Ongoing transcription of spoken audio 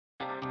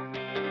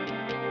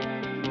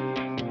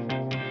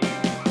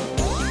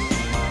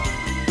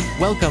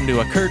Welcome to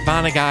a Kurt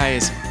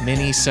Vonneguy's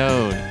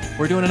mini-sode.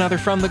 We're doing another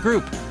From the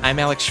Group. I'm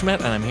Alex Schmidt,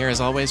 and I'm here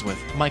as always with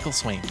Michael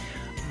Swain.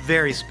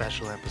 Very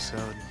special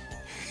episode.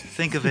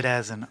 Think of it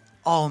as an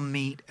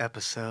all-meat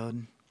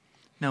episode.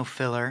 No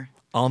filler.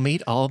 All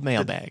meat, all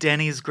mailbag.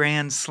 Denny's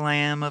Grand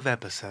Slam of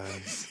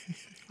episodes.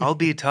 I'll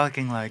be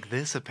talking like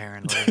this,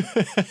 apparently.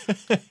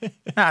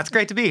 No, it's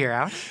great to be here,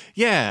 Alex.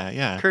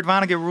 Yeah. Kurt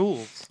Vonnegut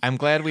rules. I'm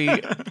glad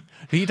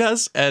he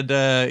does.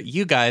 And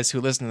you guys who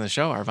listen to the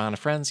show are Vonna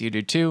friends. You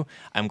do too.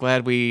 I'm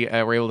glad we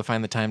were able to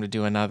find the time to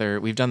do another.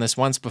 We've done this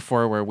once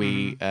before where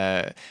we,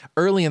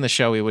 early in the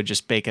show, we would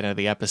just bake it into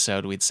the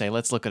episode. We'd say,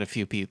 let's look at a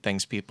few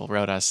things people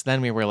wrote us.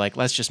 Then we were like,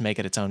 let's just make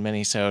it its own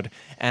mini-sode.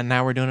 And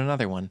now we're doing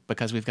another one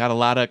because we've got a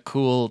lot of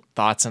cool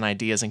thoughts and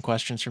ideas and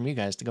questions from you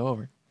guys to go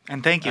over.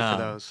 And thank you for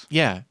those.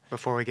 Yeah.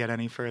 Before we get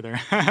any further.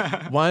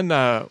 One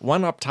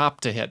up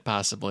top to hit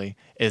possibly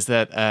is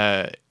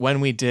that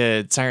when we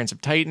did Sirens of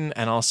Titan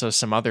and also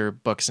some other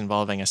books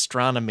involving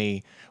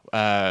astronomy,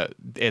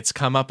 it's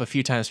come up a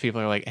few times. People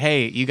are like,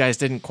 hey, you guys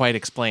didn't quite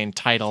explain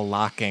tidal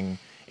locking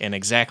in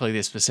exactly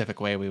the specific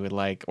way we would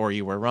like, or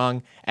you were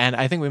wrong. And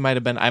I think we might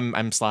have been,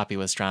 I'm sloppy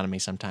with astronomy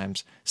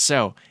sometimes.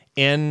 So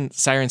in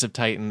Sirens of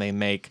Titan, they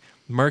make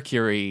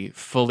Mercury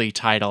fully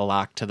tidal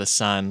locked to the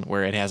sun,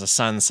 where it has a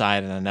sun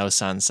side and a no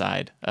sun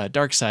side.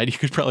 Dark side, you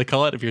could probably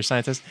call it if you're a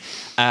scientist.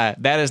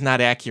 That is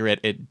not accurate.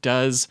 It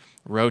does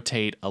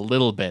rotate a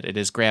little bit. It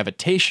is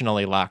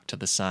gravitationally locked to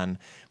the sun,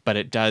 but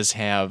it does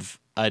have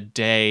a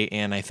day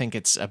in, I think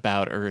it's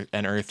about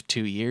an Earth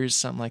 2 years,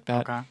 something like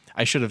that. Okay.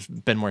 I should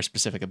have been more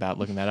specific about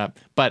looking that up,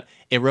 but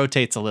it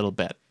rotates a little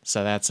bit.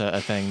 So that's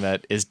a thing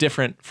that is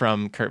different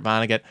from Kurt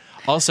Vonnegut.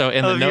 Also,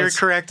 in the notes, you're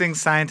correcting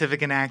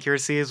scientific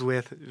inaccuracies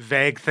with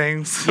vague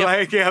things.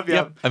 Yep.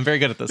 Yep. I'm very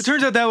good at this. It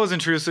turns out that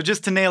wasn't true, so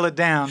just to nail it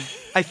down,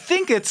 I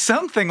think it's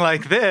something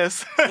like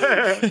this.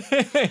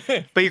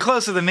 But you're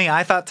closer than me.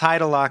 I thought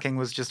tidal locking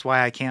was just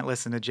why I can't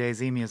listen to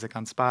Jay-Z music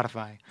on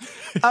Spotify.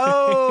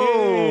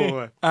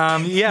 Oh!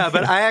 Yeah,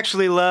 but I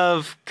actually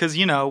love, because,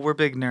 we're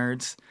big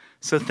nerds.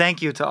 So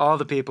thank you to all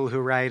the people who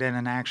write in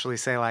and actually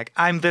say, like,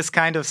 I'm this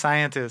kind of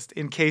scientist.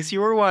 In case you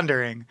were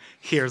wondering,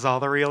 here's all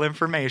the real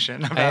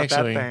information about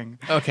that thing.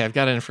 Okay, I've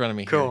got it in front of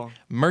me Cool. here.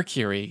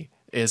 Mercury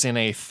is in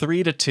a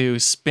 3-to-2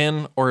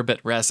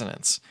 spin-orbit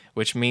resonance,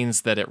 which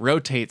means that it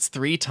rotates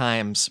 3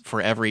 times for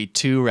every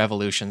 2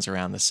 revolutions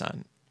around the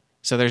sun.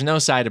 So there's no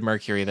side of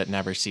Mercury that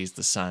never sees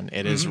the sun.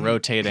 It is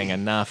rotating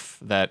enough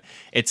that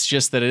it's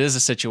just that it is a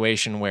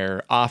situation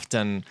where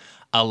often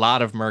a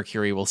lot of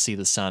Mercury will see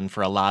the sun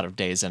for a lot of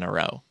days in a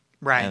row.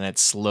 Right. And it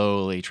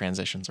slowly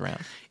transitions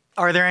around.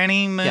 Are there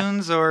any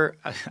moons or...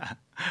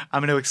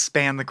 I'm going to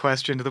expand the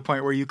question to the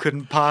point where you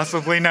couldn't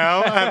possibly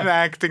know. I'm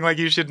acting like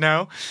you should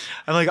know.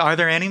 I'm like, are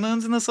there any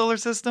moons in the solar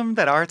system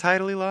that are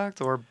tidally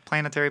locked or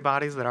planetary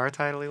bodies that are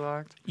tidally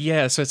locked?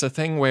 Yeah, so it's a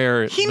thing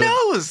where... He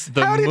knows!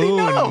 How did he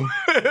know?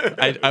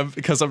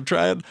 Because I'm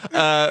trying.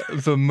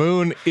 The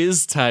moon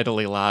is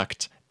tidally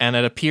locked, and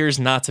it appears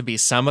not to be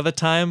some of the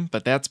time,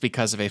 but that's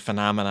because of a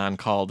phenomenon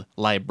called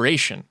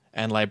libration.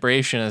 And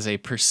libration is a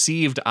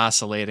perceived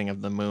oscillating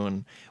of the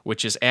moon,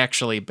 which is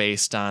actually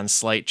based on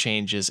slight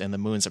changes in the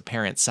moon's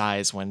apparent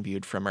size when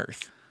viewed from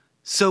Earth.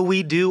 So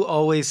we do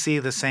always see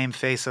the same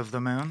face of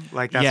the moon?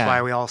 Like that's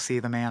why we all see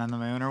the man on the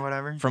moon or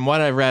whatever? From what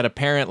I've read,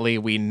 apparently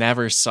we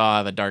never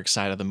saw the dark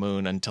side of the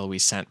moon until we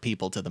sent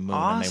people to the moon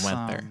and they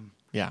went there.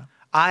 Yeah.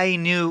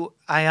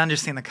 I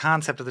understand the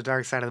concept of the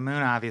dark side of the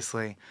moon,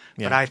 obviously,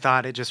 but I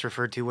thought it just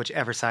referred to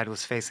whichever side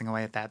was facing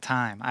away at that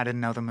time. I didn't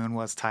know the moon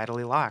was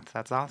tidally locked.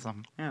 That's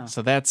awesome. Yeah.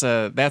 So that's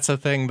a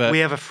thing that we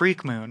have a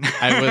freak moon.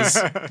 I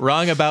was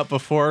wrong about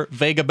before,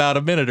 vague about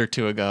a minute or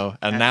two ago,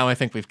 and now I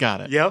think we've got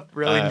it. Yep,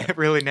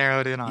 really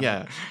narrowed in on it.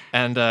 Yeah,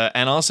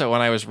 and also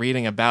when I was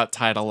reading about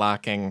tidal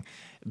locking,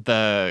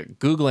 the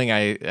Googling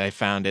I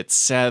found, it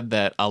said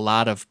that a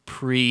lot of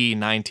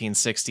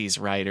pre-1960s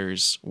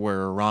writers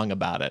were wrong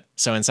about it.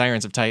 So in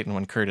Sirens of Titan,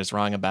 when Kurt is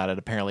wrong about it,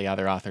 apparently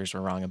other authors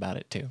were wrong about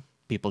it too.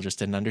 People just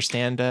didn't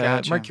understand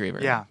Mercury very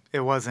well. Yeah,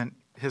 it wasn't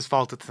his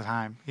fault at the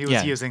time. He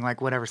was using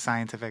like whatever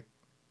scientific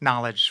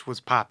knowledge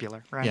was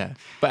popular, right? Yeah,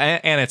 but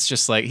and it's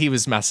just like he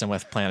was messing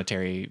with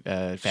planetary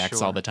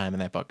facts all the time in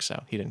that book,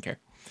 so he didn't care.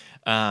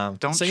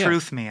 Don't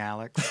truth me,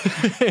 Alex.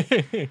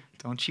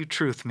 Don't you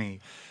truth me.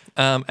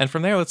 And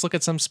from there, let's look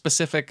at some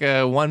specific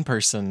one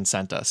person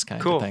sent us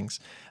kind of things.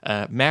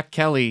 Matt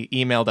Kelly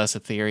emailed us a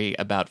theory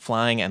about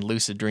flying and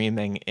lucid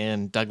dreaming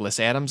in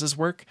Douglas Adams's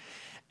work.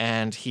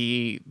 And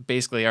he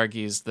basically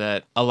argues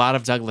that a lot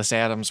of Douglas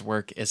Adams'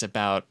 work is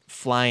about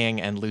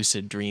flying and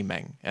lucid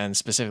dreaming. And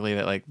specifically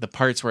that like the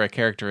parts where a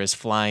character is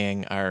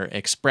flying are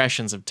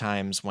expressions of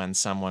times when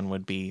someone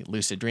would be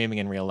lucid dreaming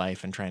in real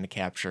life and trying to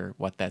capture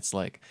what that's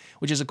like,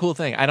 which is a cool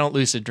thing. I don't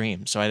lucid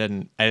dream, so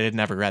I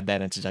never read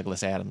that into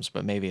Douglas Adams,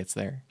 but maybe it's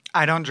there.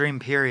 I don't dream,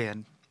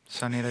 period.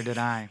 So neither did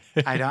I.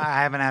 I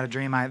haven't had a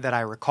dream that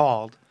I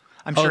recalled.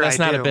 I'm sure that's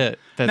I not do. a bit.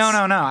 No.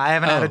 I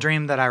haven't had a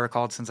dream that I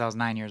recalled since I was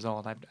 9 years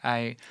old.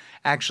 I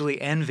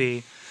actually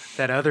envy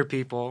that other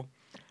people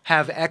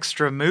have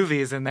extra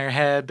movies in their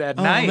head at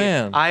Oh, night.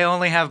 man. I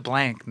only have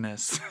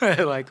blankness.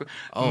 Like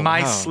Oh,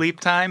 my wow. sleep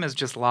time is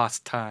just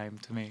lost time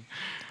to me.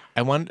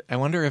 I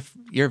wonder if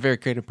you're a very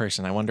creative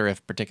person. I wonder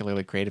if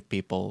particularly creative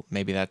people,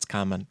 maybe that's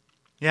common.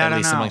 Yeah, I At don't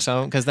least know. among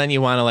some, because then you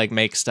want to like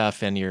make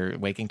stuff in your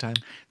waking time.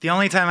 The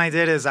only time I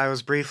did is I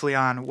was briefly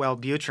on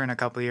Wellbutrin a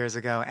couple years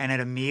ago, and it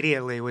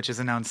immediately, which is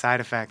a known side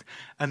effect,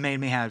 it made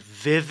me have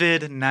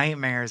vivid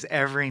nightmares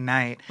every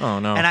night. Oh,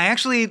 no. And I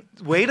actually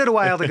waited a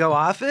while to go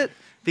off it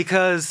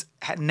because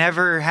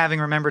never having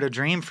remembered a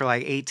dream for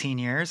like 18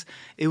 years,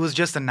 it was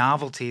just a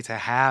novelty to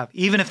have.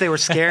 Even if they were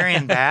scary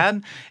and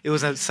bad, it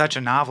was such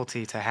a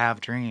novelty to have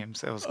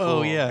dreams. It was cool.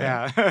 Oh,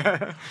 yeah.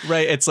 Yeah.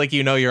 Right. It's like,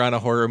 you're on a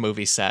horror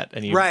movie set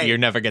and Right. you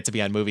never get to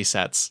be on movie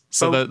sets.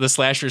 So But- the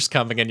slasher's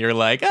coming and you're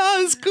like,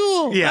 oh, it's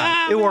cool. Yeah,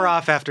 Ah, it wore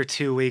off after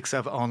 2 weeks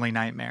of only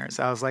nightmares.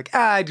 I was like,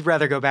 I'd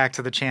rather go back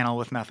to the channel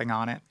with nothing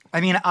on it.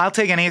 I mean, I'll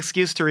take any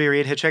excuse to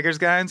reread Hitchhiker's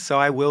Guide, so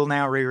I will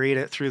now reread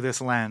it through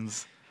this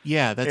lens.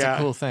 Yeah, that's a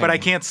cool thing. But I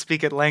can't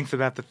speak at length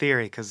about the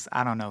theory because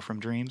I don't know from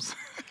dreams.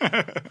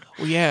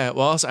 Well, yeah.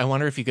 Well, also, I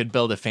wonder if you could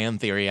build a fan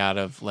theory out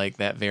of like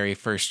that very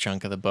first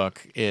chunk of the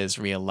book is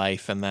real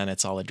life, and then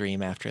it's all a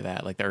dream after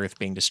that, like the Earth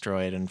being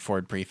destroyed and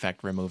Ford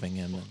Prefect removing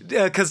him.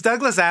 Because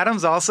Douglas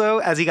Adams also,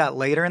 as he got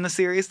later in the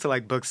series to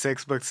like book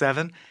 6, book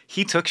 7,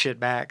 he took shit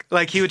back.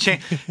 Like he would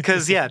change.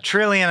 Because, yeah,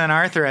 Trillian and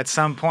Arthur at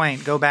some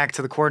point go back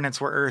to the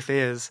coordinates where Earth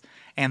is.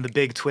 And the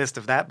big twist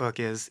of that book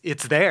is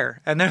it's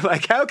there. And they're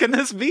like, how can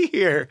this be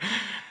here?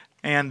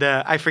 And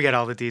I forget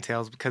all the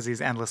details because he's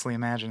endlessly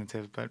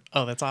imaginative. But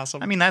Oh, that's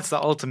awesome. I mean, that's the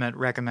ultimate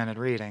recommended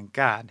reading.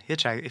 God,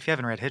 if you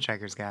haven't read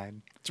Hitchhiker's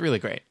Guide. it's really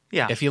great.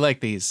 Yeah. If you like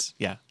these,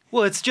 yeah.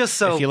 Well, it's just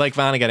so. If you like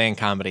Vonnegut and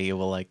comedy, you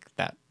will like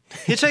that.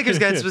 Hitchhiker's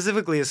Guide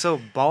specifically is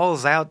so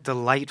balls out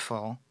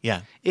delightful.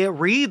 Yeah. It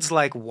reads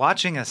like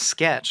watching a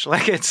sketch.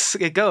 Like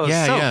it goes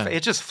Yeah, so yeah.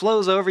 it just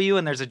flows over you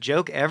and there's a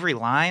joke every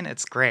line.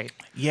 It's great.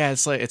 Yeah,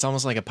 it's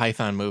almost like a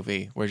Python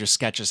movie where just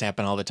sketches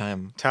happen all the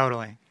time.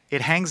 Totally.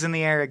 It hangs in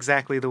the air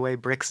exactly the way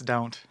bricks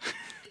don't.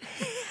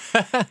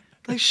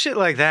 Like shit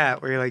like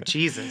that where you're like,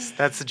 Jesus,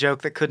 that's a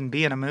joke that couldn't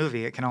be in a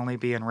movie. It can only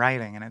be in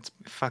writing and it's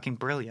fucking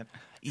brilliant.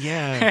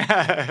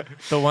 Yeah.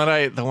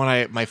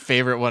 My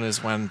favorite one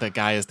is when the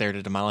guy is there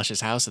to demolish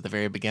his house at the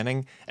very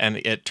beginning, and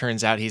it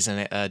turns out he's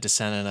a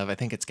descendant of, I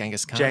think it's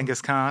Genghis Khan.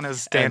 Genghis Khan,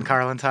 as Dan And-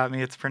 Carlin taught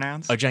me it's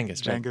pronounced. Oh,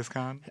 Genghis. Right. Genghis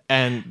Khan.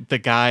 And the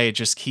guy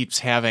just keeps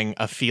having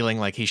a feeling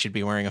like he should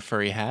be wearing a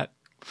furry hat.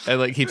 And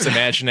like keeps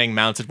imagining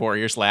mounted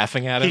warriors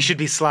laughing at him. He should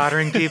be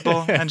slaughtering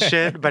people and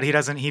shit, but he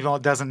doesn't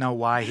know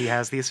why he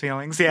has these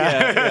feelings.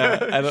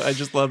 Yeah. Yeah. I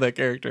just love that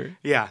character.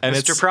 Yeah, And Mr.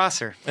 it's-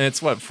 Prosser. And it's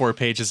 4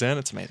 pages in.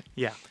 It's amazing.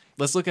 Yeah.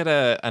 Let's look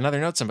at another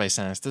note somebody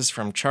sent us. This is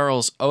from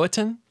Charles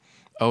Oatten,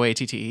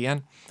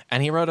 Oatten,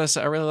 and he wrote us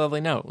a really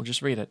lovely note. We'll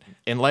just read it.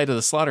 In light of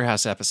the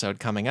Slaughterhouse episode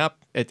coming up,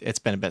 it's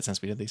been a bit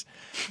since we did these,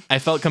 I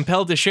felt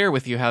compelled to share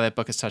with you how that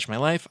book has touched my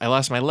life. I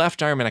lost my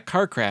left arm in a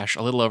car crash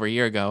a little over a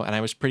year ago, and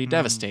I was pretty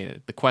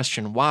devastated. The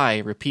question why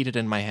repeated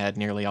in my head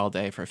nearly all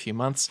day for a few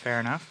months. Fair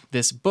enough.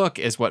 This book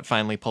is what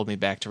finally pulled me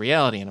back to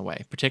reality in a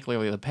way,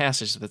 particularly the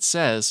passage that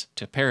says,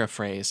 to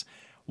paraphrase,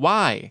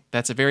 why?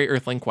 That's a very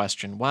earthling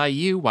question. Why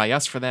you? Why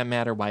us for that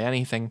matter? Why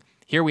anything?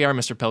 Here we are,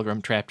 Mr.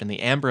 Pilgrim, trapped in the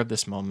amber of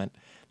this moment.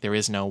 There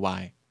is no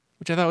why.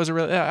 Which I thought was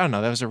that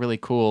was a really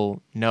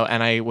cool note.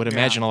 And I would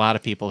imagine a lot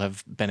of people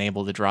have been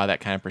able to draw that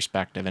kind of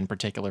perspective, in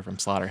particular from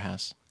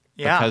Slaughterhouse.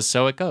 Yeah. Because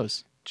so it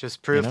goes.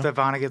 Just proof know? that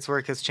Vonnegut's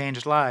work has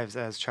changed lives,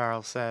 as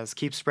Charles says.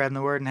 Keep spreading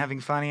the word and having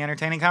funny,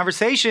 entertaining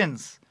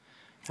conversations.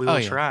 We will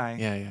yeah. try.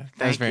 Yeah, yeah.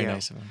 That was Thank very you.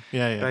 nice of him.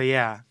 Yeah, yeah. But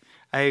yeah,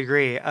 I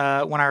agree.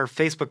 When our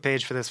Facebook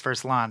page for this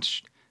first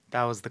launched,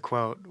 that was the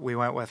quote we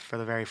went with for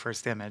the very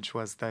first image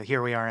was the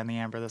here we are in the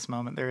amber this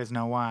moment. There is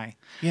no why.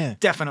 Yeah.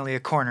 Definitely a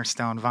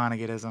cornerstone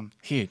Vonnegutism.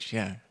 Huge,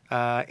 yeah.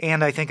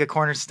 And I think a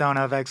cornerstone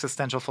of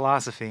existential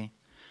philosophy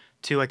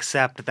to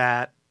accept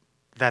that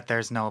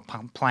there's no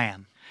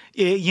plan.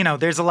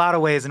 There's a lot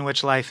of ways in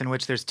which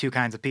there's two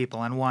kinds of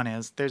people. And one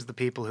is there's the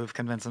people who've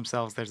convinced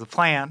themselves there's a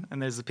plan,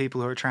 and there's the people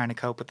who are trying to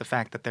cope with the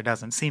fact that there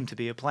doesn't seem to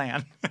be a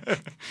plan.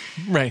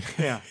 Right.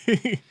 Yeah.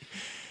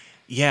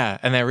 Yeah,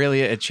 and that really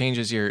it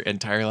changes your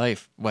entire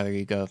life, whether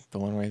you go the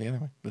one way or the other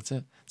way. That's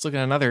it. Let's look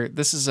at another.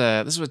 This is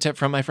a tip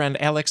from my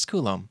friend Alex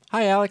Coulomb.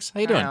 Hi, Alex. How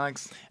you doing? Hi,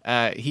 Alex.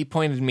 He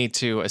pointed me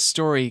to a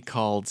story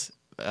called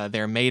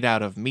 "They're Made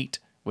Out of Meat,"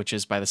 which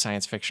is by the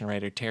science fiction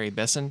writer Terry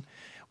Bisson,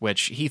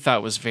 which he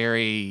thought was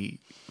very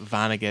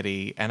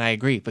Vonnegut-y, and I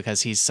agree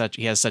because he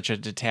has such a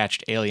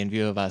detached alien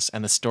view of us,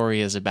 and the story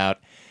is about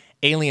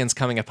aliens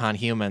coming upon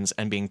humans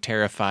and being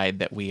terrified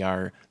that we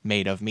are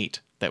made of meat,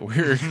 that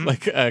we're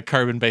like a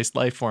carbon-based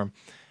life form.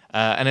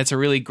 And it's a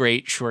really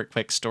great, short,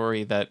 quick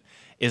story that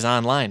is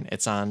online.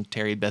 It's on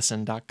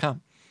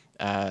terrybisson.com.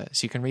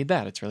 So you can read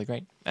that. It's really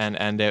great. And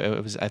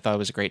I thought it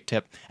was a great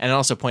tip. And it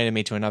also pointed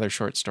me to another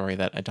short story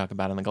that I talk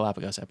about in the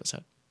Galapagos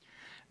episode.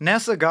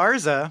 Nessa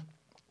Garza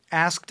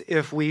asked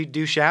if we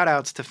do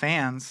shout-outs to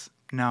fans.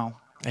 No.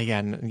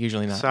 Again,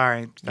 usually not.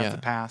 Sorry. That's Yeah.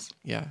 a pass.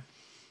 Yeah.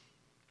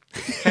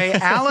 Hey,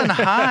 Alan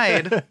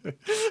Hyde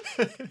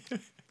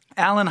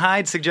Alan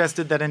Hyde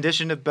suggested that in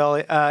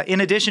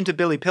addition to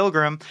Billy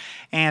Pilgrim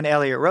and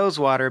Elliot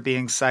Rosewater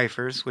being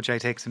ciphers, which I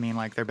take to mean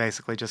like they're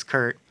basically just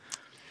Kurt.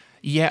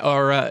 Yeah,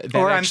 or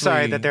I'm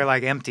sorry, that they're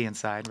like empty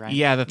inside, right?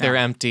 Yeah, that they're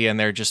empty and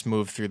they're just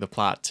moved through the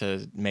plot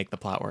to make the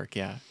plot work.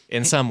 Yeah,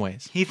 in some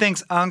ways. He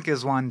thinks Unk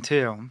is one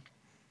too.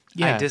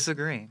 Yeah. I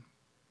disagree.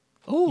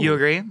 Ooh. You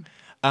agree?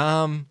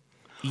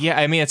 Yeah,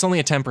 I mean, it's only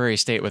a temporary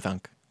state with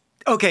Unk.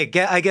 Okay,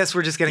 I guess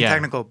we're just getting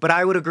technical, but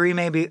I would agree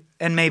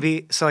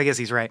so I guess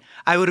he's right.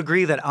 I would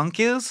agree that Unk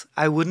is.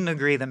 I wouldn't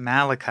agree that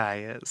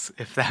Malachi is,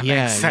 if that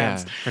makes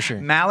sense. Yeah, for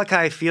sure.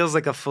 Malachi feels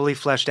like a fully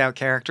fleshed out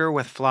character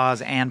with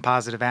flaws and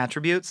positive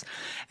attributes,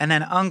 and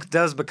then Unk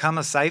does become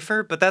a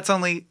cipher, but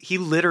he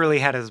literally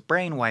had his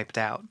brain wiped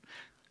out.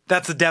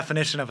 That's the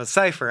definition of a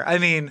cipher. I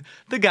mean,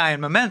 the guy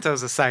in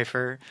Memento's a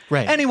cipher.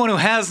 Right. Anyone who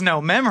has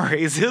no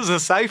memories is a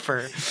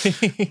cipher.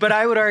 But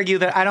I would argue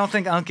that I don't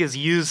think Unk is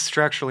used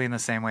structurally in the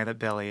same way that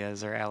Billy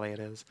is or Elliot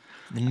is.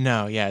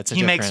 No, yeah,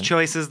 He makes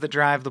choices that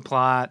drive the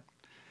plot,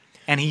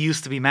 and he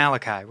used to be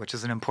Malachi, which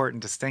is an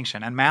important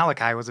distinction. And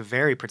Malachi was a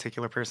very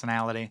particular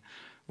personality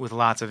with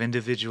lots of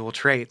individual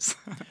traits.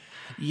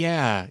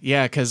 Yeah,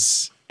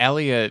 because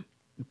Elliot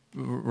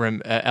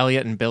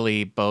and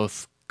Billy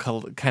both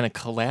kind of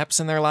collapse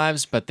in their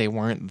lives, but they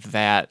weren't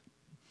that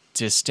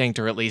distinct,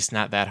 or at least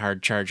not that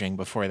hard charging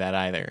before that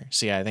either.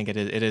 So yeah, I think it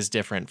is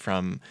different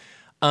from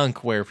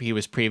Unk, where he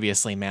was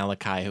previously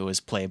Malachi, who was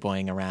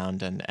playboying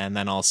around, and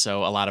then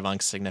also a lot of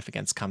Unk's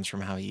significance comes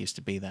from how he used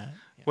to be that.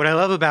 Yeah. What I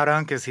love about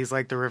Unk is he's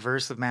like the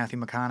reverse of Matthew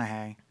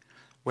McConaughey,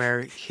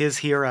 where his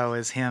hero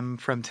is him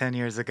from 10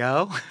 years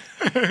ago.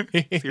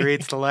 He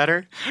reads the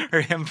letter,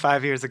 or him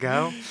 5 years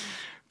ago.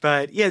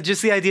 But yeah,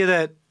 just the idea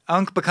that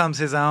Unk becomes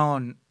his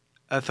own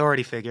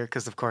authority figure,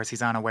 because of course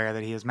he's unaware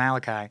that he is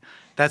Malachi.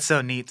 That's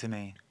so neat to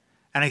me.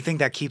 And I think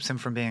that keeps him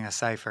from being a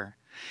cipher.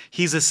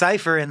 He's a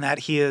cipher in that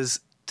he is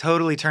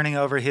totally turning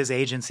over his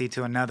agency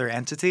to another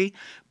entity,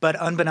 but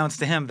unbeknownst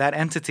to him, that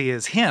entity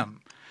is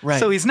him. Right.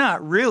 So he's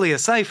not really a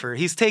cipher.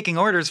 He's taking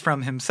orders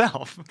from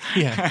himself.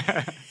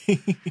 Yeah.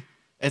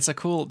 That's a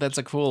cool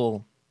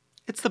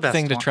It's the best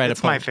thing to try to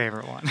It's my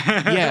favorite one.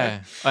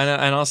 Yeah,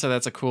 and also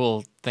that's a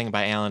cool thing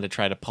by Alan to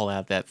try to pull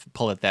at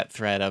that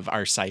thread of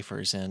our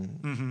ciphers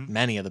in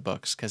many of the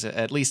books, because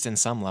at least in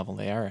some level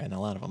they are in a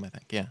lot of them, I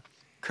think. Yeah.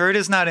 Kurt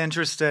is not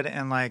interested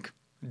in like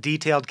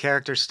detailed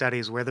character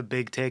studies where the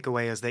big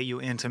takeaway is that you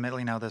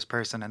intimately know this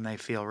person and they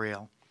feel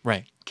real.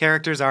 Right.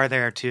 Characters are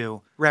there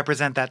to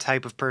represent that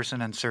type of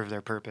person and serve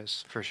their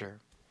purpose, for sure.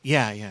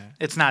 Yeah.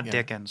 It's not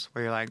Dickens,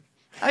 where you're like,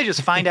 I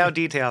just find out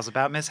details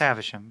about Miss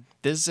Havisham.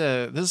 This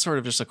is sort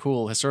of just a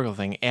cool historical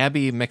thing.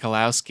 Abby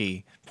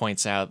Michalowski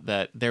points out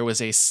that there was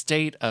a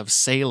state of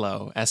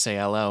Salo,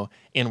 S-A-L-O,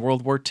 in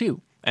World War II,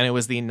 and it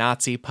was the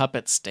Nazi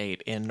puppet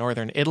state in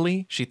northern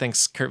Italy. She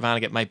thinks Kurt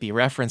Vonnegut might be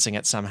referencing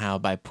it somehow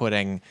by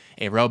putting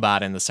a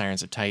robot in the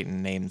Sirens of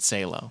Titan named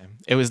Salo.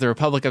 It was the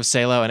Republic of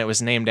Salo, and it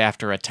was named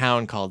after a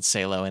town called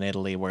Salo in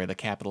Italy, where the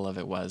capital of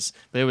it was.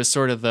 But it was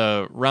sort of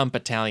the rump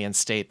Italian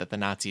state that the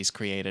Nazis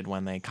created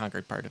when they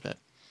conquered part of it.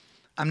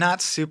 I'm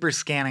not super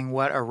scanning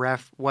what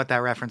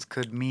that reference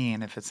could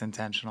mean if it's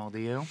intentional. Do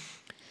you?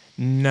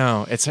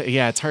 No, it's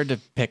hard to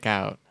pick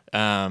out.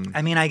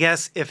 I mean, I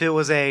guess if it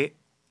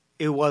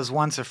was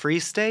once a free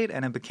state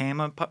and it became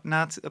a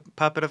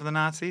puppet of the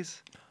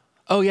Nazis.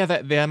 Oh yeah,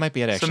 that might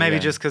be it. Actually, so maybe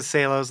just because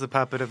Salo's the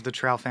puppet of the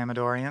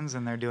Tralfamadorians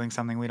and they're doing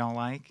something we don't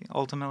like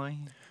ultimately.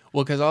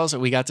 Well, because also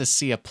we got to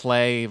see a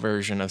play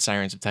version of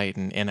Sirens of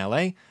Titan in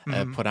L.A.,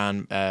 put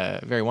on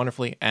very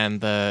wonderfully, and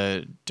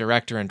the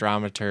director and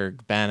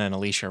dramaturg Ben and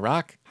Alicia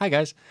Rock, hi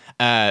guys,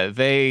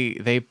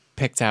 they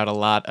picked out a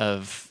lot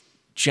of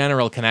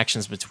general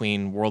connections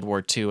between World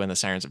War II and the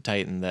Sirens of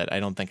Titan that I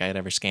don't think I had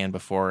ever scanned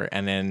before,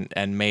 and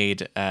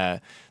made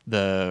the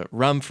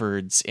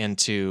Rumfords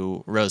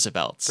into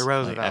Roosevelts, the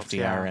Roosevelts,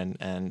 like FDR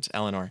and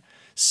Eleanor.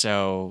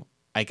 So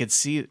I could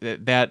see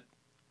that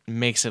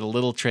makes it a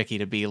little tricky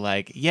to be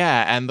like,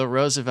 yeah, and the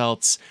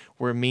Roosevelts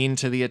were mean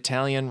to the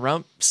Italian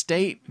rump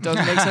state.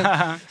 Doesn't make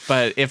sense.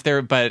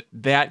 but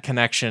that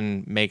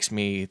connection makes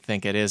me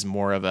think it is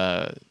more of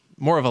a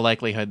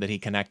likelihood that he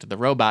connected the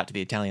robot to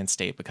the Italian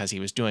state because he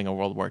was doing a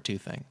World War II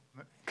thing.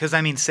 Because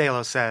I mean,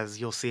 Salo says,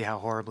 "You'll see how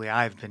horribly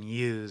I've been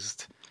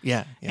used."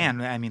 Yeah.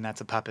 And I mean,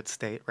 that's a puppet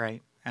state,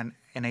 right? And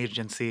an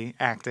agency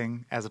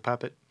acting as a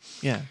puppet.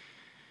 Yeah.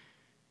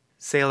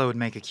 Salo would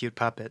make a cute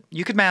puppet.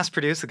 You could mass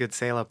produce a good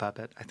Salo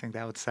puppet. I think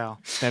that would sell.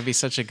 That'd be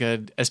such a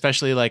good,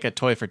 especially like a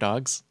toy for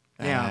dogs.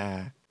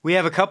 Yeah. We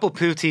have a couple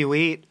Pootie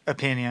Wheat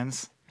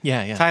opinions.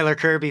 Yeah. Tyler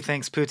Kirby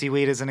thinks Pootie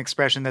Wheat is an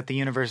expression that the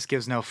universe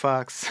gives no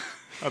fucks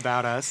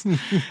about us.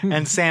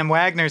 And Sam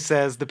Wagner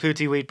says the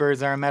Pootie Wheat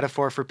birds are a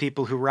metaphor for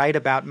people who write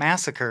about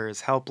massacres,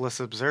 helpless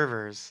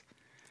observers.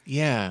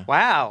 Yeah.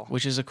 Wow.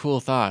 Which is a cool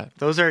thought.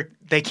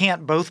 They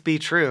can't both be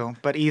true,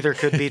 but either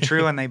could be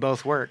true and they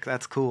both work.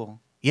 That's cool.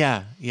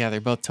 Yeah,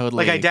 they're both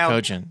totally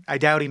cogent. I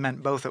doubt he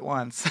meant both at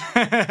once.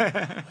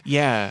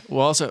 Yeah.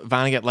 Well, also,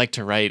 Vonnegut liked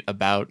to write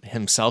about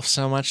himself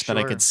so much that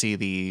I Sure. could see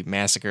the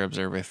Massacre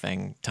Observer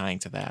thing tying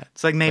to that.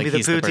 It's like maybe the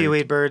he's Pootie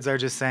Wheat birds are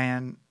just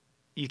saying,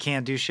 you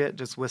can't do shit,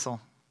 just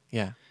whistle.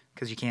 Yeah.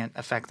 Because you can't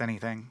affect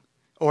anything.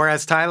 Or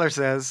as Tyler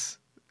says,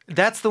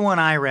 that's the one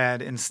I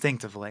read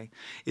instinctively,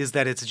 is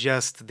that it's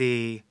just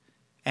an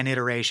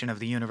iteration of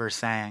the universe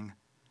saying,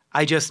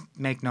 I just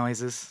make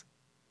noises.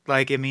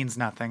 Like, it means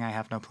nothing. I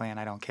have no plan.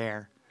 I don't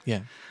care.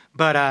 Yeah.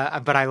 But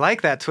I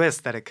like that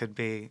twist that it could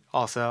be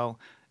also,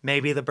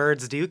 maybe the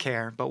birds do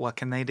care, but what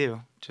can they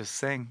do? Just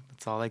sing.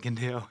 That's all they can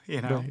do,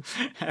 you know?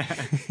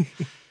 Right.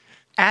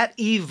 At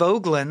E.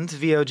 Vogland,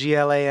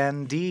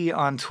 Vogland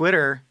on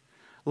Twitter,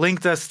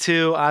 linked us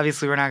to,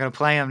 obviously we're not going to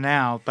play them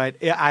now, but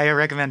I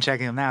recommend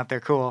checking them out.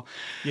 They're cool.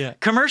 Yeah.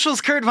 Commercials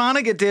Kurt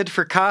Vonnegut did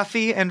for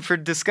coffee and for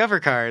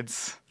Discover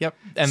cards. Yep.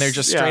 And they're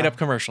just straight up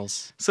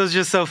commercials. So it's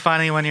just so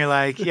funny when you're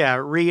like,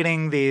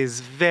 reading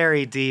these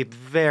very deep,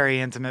 very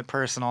intimate,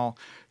 personal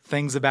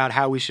things about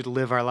how we should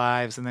live our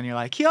lives. And then you're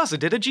like, he also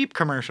did a Jeep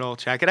commercial.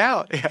 Check it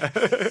out.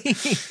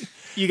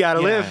 You got to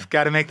live.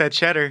 Got to make that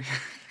cheddar.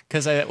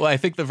 Because I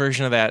think the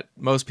version of that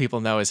most people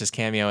know is his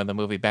cameo in the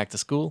movie Back to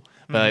School,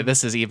 but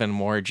this is even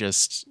more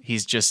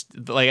he's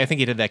just like, I think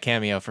he did that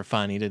cameo for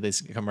fun. He did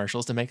these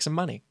commercials to make some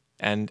money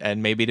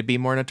and maybe to be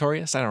more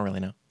notorious. I don't really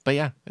know, but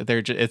yeah,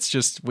 it's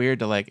just weird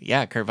to like,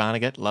 Kurt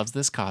Vonnegut loves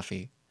this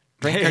coffee.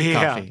 Drink Kurt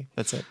coffee.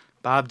 That's it.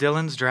 Bob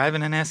Dylan's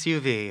driving an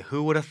SUV.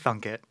 Who would have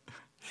thunk it?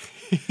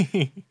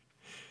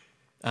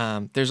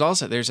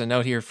 There's a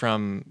note here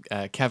from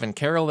Kevin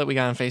Carroll that we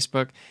got on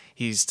Facebook.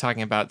 He's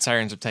talking about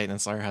Sirens of Titan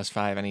and Slaughterhouse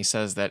 5, and he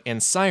says that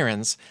in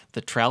Sirens,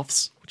 the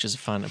Tralfs, which is a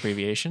fun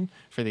abbreviation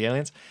for the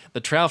aliens, the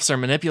Tralfs are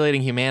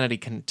manipulating humanity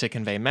to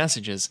convey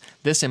messages.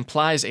 This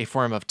implies a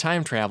form of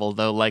time travel,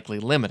 though likely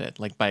limited,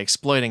 like by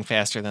exploiting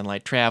faster than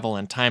light travel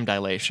and time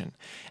dilation.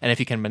 And if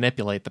you can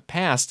manipulate the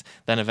past,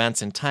 then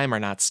events in time are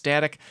not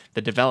static.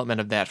 The development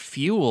of that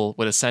fuel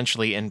would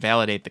essentially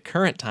invalidate the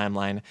current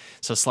timeline,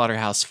 so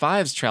Slaughterhouse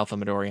 5's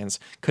Tralfamadorians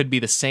could be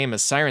the same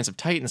as Sirens of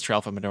Titan's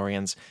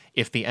Tralfamadorians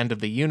if the end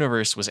of the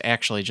universe was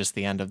actually just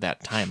the end of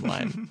that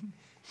timeline.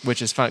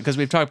 Which is fun, because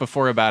we've talked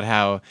before about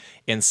how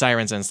in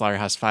Sirens and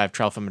Slaughterhouse 5,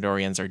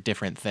 Tralfamadorians are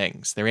different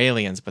things. They're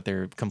aliens, but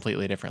they're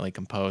completely differently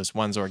composed.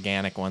 One's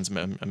organic, one's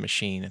a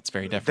machine. It's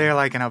very different. They're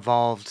like an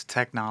evolved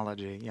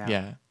technology,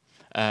 Yeah.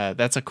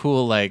 That's a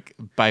cool, like,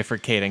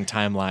 bifurcating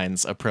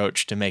timelines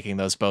approach to making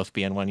those both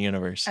be in one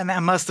universe. And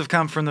that must have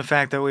come from the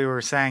fact that we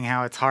were saying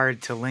how it's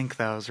hard to link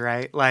those,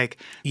 right? Like,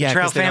 the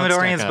 'cause they don't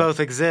Tralfamadorians stack up. both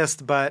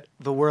exist, but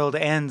the world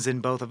ends in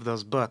both of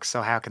those books,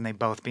 so how can they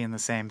both be in the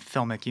same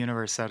filmic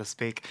universe, so to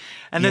speak?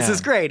 And this Yeah.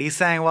 is great. He's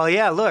saying,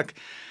 well, look,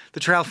 the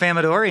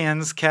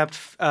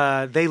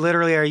Tralfamadorians they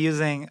literally are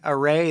using a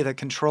ray that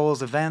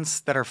controls events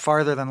that are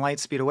farther than light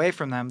speed away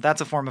from them.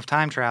 That's a form of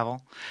time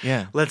travel.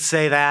 Yeah. Let's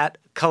say that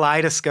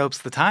kaleidoscopes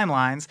the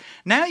timelines.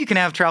 Now you can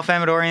have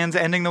Tralfamadorians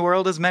ending the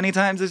world as many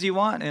times as you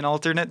want in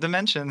alternate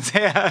dimensions.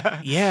 Yeah.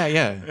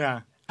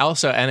 Yeah.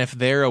 Also, and if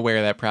they're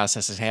aware that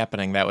process is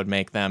happening, that would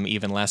make them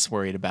even less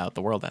worried about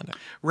the world ending.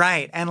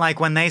 Right. And like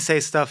when they say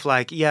stuff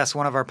like, yes,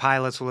 one of our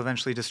pilots will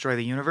eventually destroy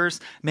the universe,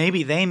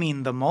 maybe they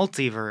mean the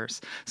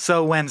multiverse.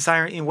 So when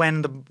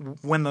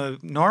the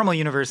normal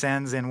universe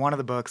ends in one of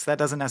the books, that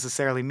doesn't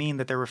necessarily mean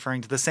that they're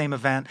referring to the same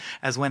event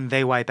as when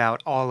they wipe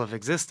out all of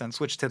existence,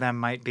 which to them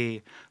might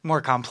be more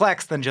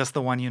complex than just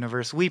the one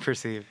universe we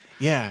perceive.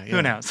 Yeah.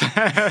 Who knows?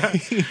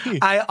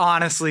 I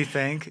honestly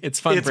think it's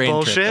fun brain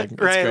bullshit, tripping.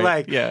 It's right? great.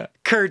 Like, yeah.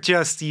 Kurt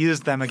just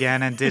used them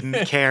again and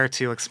didn't care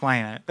to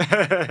explain it.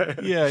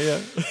 Yeah.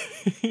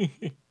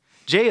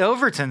 Jay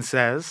Overton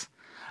says,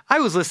 I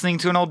was listening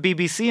to an old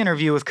BBC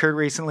interview with Kurt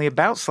recently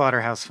about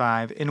Slaughterhouse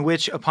 5, in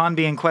which, upon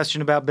being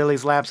questioned about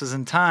Billy's lapses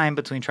in time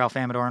between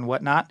Tralfamador and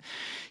whatnot,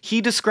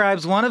 he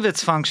describes one of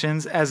its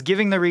functions as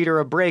giving the reader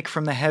a break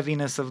from the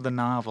heaviness of the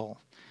novel.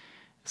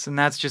 So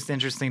that's just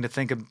interesting to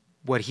think of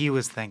what he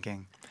was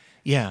thinking.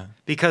 Yeah.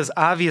 Because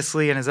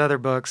obviously in his other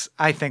books,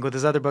 I think with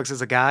his other books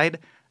as a guide,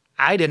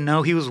 I didn't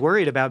know he was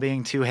worried about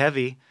being too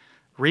heavy.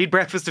 Read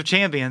Breakfast of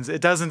Champions.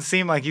 It doesn't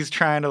seem like he's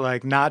trying to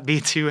like not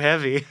be too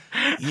heavy.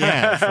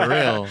 Yeah, for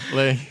real.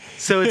 Like...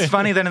 So it's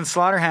funny that in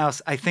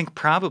Slaughterhouse, I think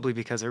probably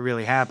because it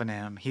really happened to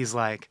him, he's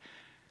like,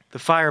 the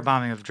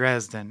firebombing of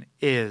Dresden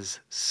is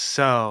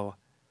so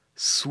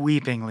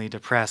sweepingly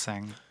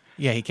depressing.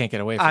 Yeah, he can't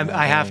get away from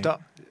that.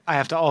 I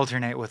have to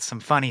alternate with some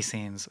funny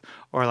scenes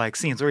or like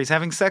scenes where he's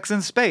having sex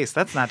in space.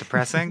 That's not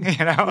depressing,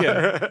 you know?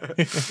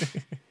 Yeah.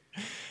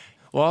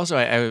 Well, also,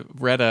 I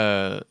read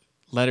a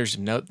Letters of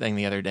Note thing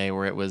the other day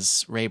where it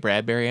was Ray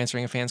Bradbury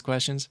answering a fan's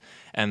questions,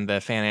 and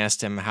the fan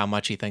asked him how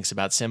much he thinks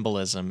about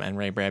symbolism, and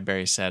Ray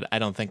Bradbury said, I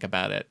don't think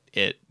about it.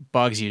 It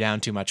bogs you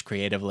down too much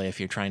creatively if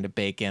you're trying to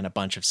bake in a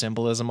bunch of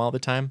symbolism all the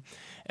time.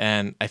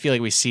 And I feel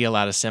like we see a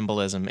lot of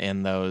symbolism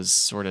in those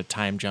sort of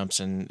time jumps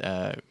and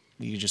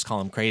you just call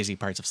them crazy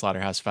parts of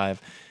Slaughterhouse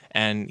 5.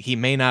 And he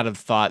may not have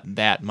thought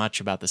that much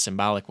about the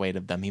symbolic weight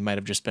of them. He might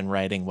have just been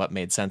writing what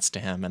made sense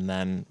to him, and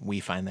then we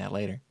find that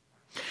later.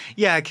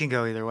 Yeah, it can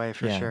go either way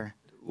for sure.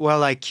 Well,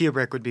 like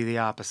Kubrick would be the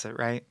opposite,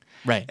 right?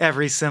 Right.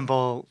 Every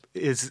symbol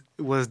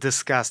was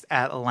discussed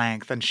at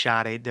length and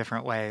shot 8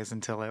 different ways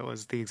until it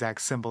was the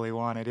exact symbol he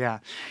wanted. Yeah.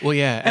 Well,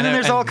 yeah. And then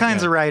there's all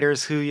kinds of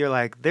writers who you're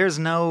like, there's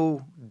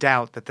no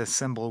doubt that this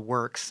symbol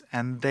works,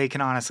 and they can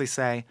honestly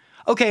say,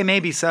 okay,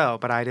 maybe so,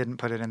 but I didn't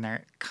put it in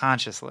there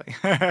consciously.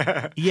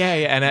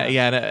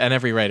 And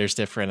every writer's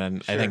different,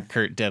 and I Sure. think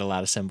Kurt did a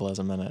lot of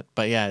symbolism in it.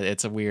 But yeah,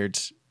 it's a weird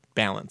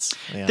balance.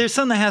 Yeah. There's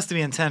something that has to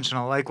be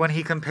intentional, like when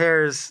he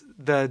compares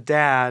the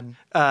dad,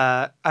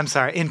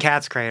 in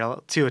Cat's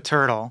Cradle to a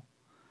turtle.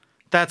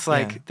 That's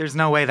like, Yeah. there's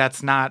no way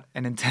that's not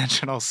an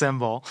intentional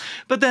symbol.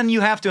 But then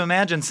you have to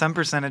imagine some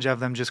percentage of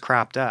them just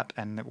cropped up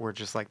and were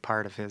just like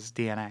part of his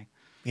DNA.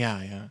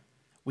 Yeah.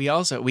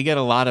 We get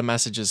a lot of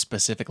messages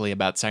specifically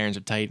about Sirens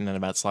of Titan and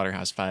about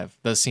Slaughterhouse-5.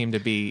 Those seem to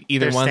be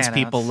either They're ones standouts.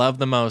 people love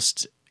the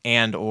most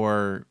and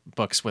or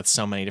books with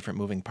so many different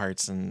moving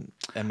parts and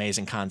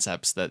amazing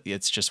concepts that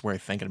it's just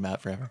worth thinking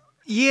about forever.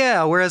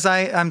 Yeah, whereas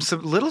I'm a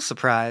little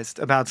surprised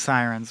about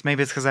Sirens.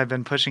 Maybe it's because I've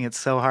been pushing it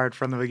so hard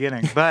from the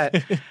beginning.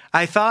 But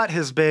I thought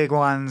his big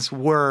ones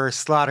were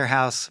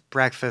Slaughterhouse,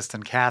 Breakfast,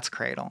 and Cat's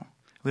Cradle.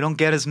 We don't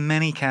get as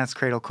many Cat's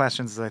Cradle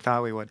questions as I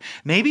thought we would.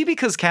 Maybe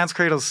because Cat's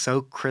Cradle is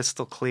so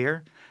crystal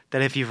clear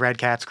that if you've read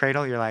Cat's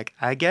Cradle, you're like,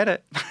 I get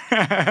it.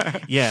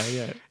 Yeah.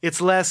 It's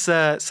less,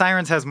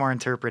 Sirens has more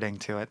interpreting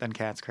to it than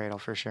Cat's Cradle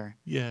for sure.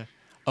 Yeah.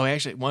 Oh,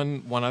 actually,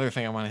 one other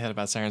thing I want to hit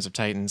about Sirens of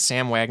Titan.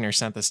 Sam Wagner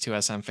sent this to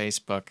us on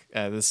Facebook.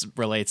 This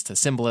relates to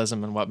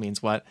symbolism and what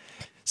means what.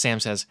 Sam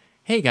says,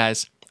 "Hey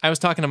guys, I was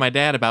talking to my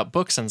dad about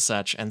books and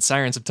such, and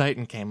Sirens of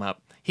Titan came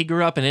up. He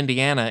grew up in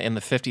Indiana in the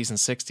 50s and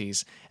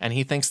 60s, and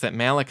he thinks that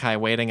Malachi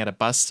waiting at a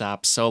bus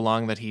stop so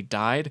long that he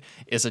died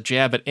is a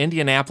jab at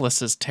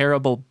Indianapolis's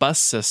terrible bus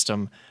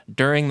system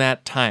during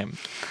that time,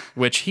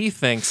 which he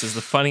thinks is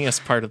the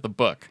funniest part of the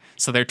book.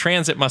 So their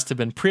transit must have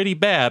been pretty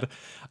bad.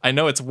 I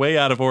know it's way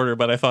out of order,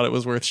 but I thought it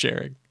was worth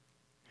sharing."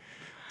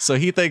 So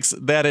he thinks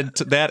that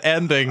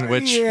ending,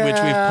 which we've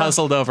Yeah.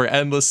 puzzled over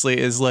endlessly,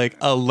 is like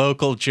a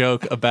local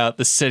joke about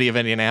the city of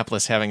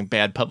Indianapolis having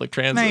bad public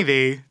transit.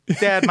 Maybe.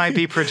 Dad might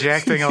be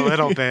projecting a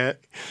little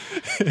bit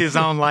his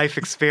own life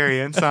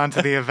experience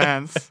onto the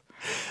events.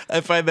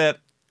 I find that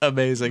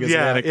amazing as an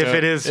anecdote. if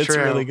it is it's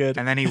true. really good.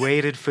 And then he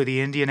waited for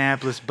the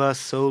Indianapolis bus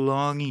so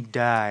long he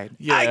died.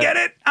 Yeah. I get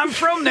it. I'm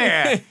from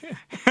there.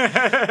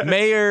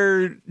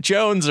 Mayor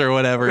Jones or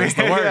whatever is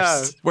the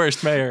worst.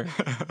 Worst mayor.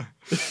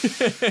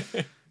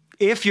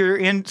 If you're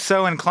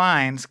so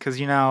inclined, because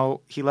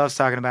he loves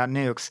talking about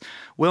nukes,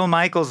 Will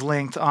Michaels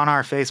linked on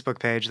our Facebook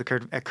page,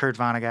 at Kurt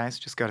Vonneguys.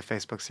 Just go to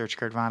Facebook, search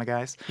Kurt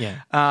Vonneguys.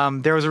 Yeah.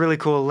 There was a really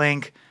cool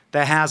link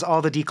that has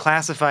all the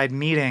declassified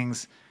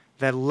meetings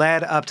that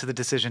led up to the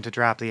decision to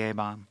drop the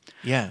A-bomb.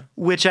 Yeah.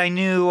 Which I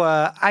knew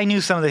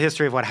some of the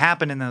history of what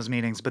happened in those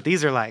meetings, but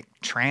these are like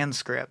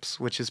transcripts,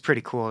 which is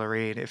pretty cool to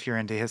read if you're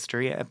into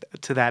history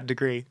to that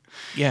degree.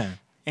 Yeah.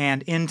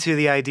 And into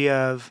the idea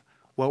of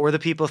what were the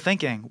people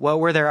thinking? What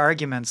were their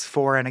arguments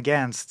for and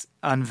against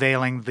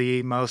unveiling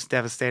the most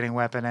devastating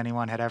weapon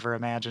anyone had ever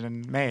imagined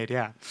and made?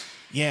 Yeah.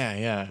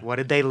 Yeah. What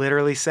did they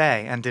literally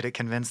say? And did it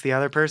convince the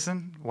other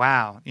person?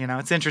 Wow.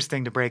 It's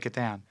interesting to break it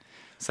down.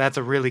 So that's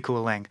a really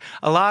cool link.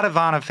 A lot of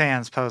Vana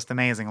fans post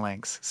amazing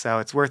links, so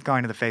it's worth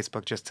going to the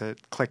Facebook just to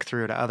click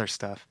through to other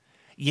stuff.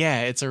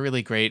 Yeah, it's a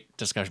really great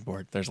discussion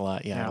board. There's a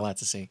lot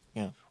to see.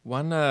 Yeah.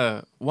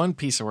 One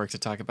piece of work to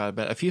talk about,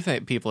 but a few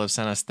people have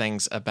sent us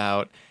things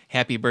about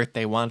Happy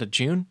Birthday Wanda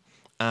June.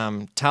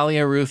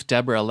 Talia Ruth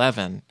Deborah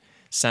 11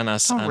 sent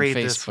us Don't on read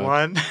Facebook. this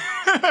one.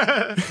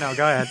 No,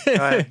 go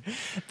ahead.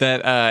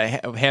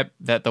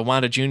 that the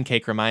Wanda June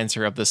cake reminds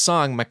her of the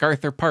song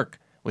MacArthur Park,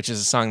 which is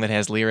a song that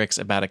has lyrics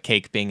about a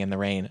cake being in the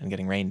rain and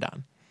getting rained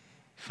on.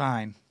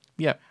 Fine.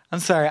 Yep. I'm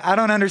sorry. I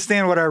don't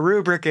understand what our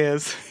rubric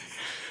is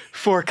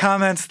for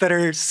comments that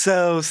are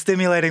so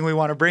stimulating we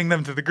want to bring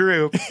them to the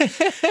group.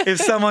 If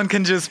someone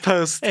can just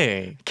post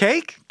Hey,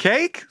 cake,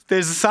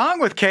 there's a song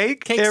with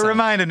cake. Cake It song.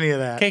 reminded me of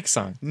that. cake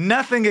song.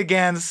 Nothing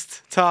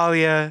against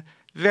Talia.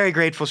 Very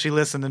grateful she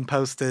listened and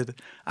posted.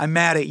 I'm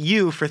mad at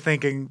you for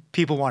thinking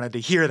people wanted to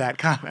hear that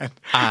comment.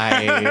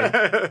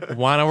 I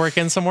want to work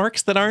in some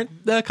works that aren't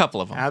a couple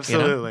of them.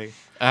 Absolutely.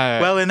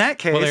 Well, In that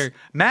case, they're-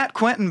 Matt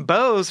Quentin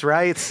Bowes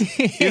writes,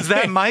 is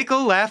that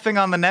Michael laughing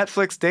on the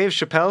Netflix Dave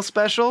Chappelle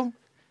special?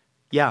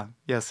 Yeah.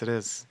 Yes, it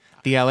is.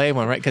 the LA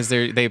one, right? Because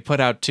they put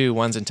out two.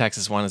 One's in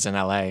Texas, one is in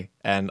LA,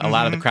 and a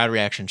lot of the crowd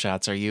reaction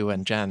shots are you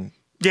and Jen.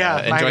 Yeah,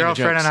 my enjoying the girlfriend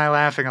jokes. and I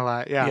laughing a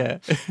lot. Yeah.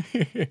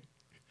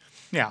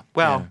 Yeah,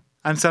 Well, Yeah.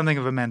 I'm something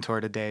of a mentor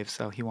to Dave,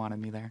 so he wanted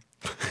me there.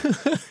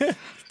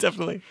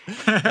 definitely.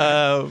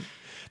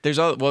 There's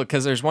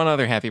one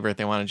other Happy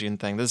Birthday Wanda June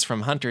thing. This is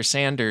from Hunter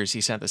Sanders.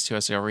 He sent this to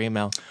us over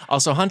email.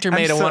 Also, Hunter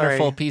made a sorry.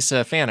 wonderful piece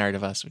of fan art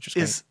of us, which was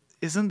great.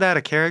 Isn't that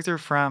a character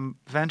from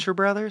Venture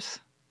Brothers?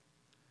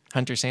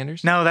 Hunter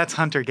Sanders? No, that's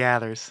Hunter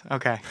Gathers.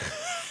 Okay.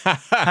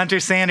 Hunter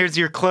Sanders,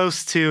 you're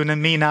close to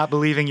me not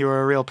believing you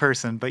were a real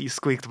person, but you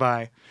squeaked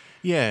by.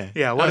 Yeah.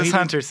 Yeah, what does he did-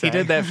 Hunter say? He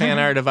did that fan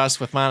art of us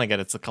with Monaghan.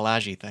 It's the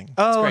collage thing. It's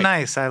Oh, great.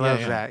 nice. I love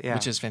that. Yeah.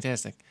 Which is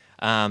fantastic.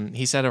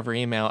 He said over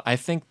email, I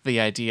think the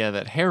idea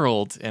that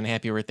Harold in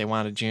Happy Birthday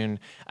Wanda June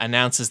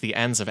announces the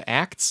ends of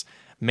acts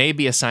may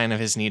be a sign of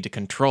his need to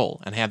control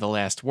and have the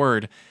last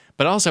word,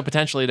 but also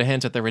potentially to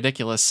hint at the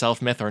ridiculous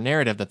self-myth or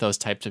narrative that those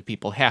types of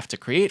people have to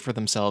create for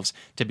themselves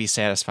to be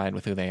satisfied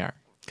with who they are.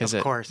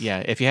 Of course. Yeah,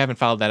 if you haven't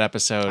followed that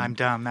episode... I'm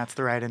dumb. That's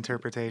the right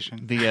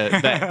interpretation.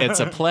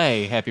 It's a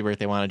play, Happy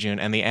Birthday, Juana June,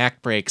 and the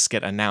act breaks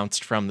get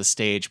announced from the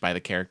stage by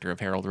the character of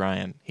Harold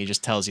Ryan. He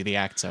just tells you the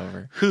act's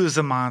over. Who's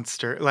a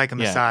monster, like a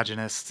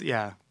misogynist,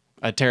 yeah.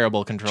 A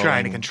terrible controlling...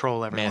 Trying to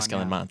control everyone.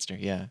 Masculine monster,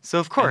 yeah. So,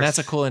 of course. And that's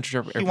a cool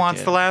interpretation. He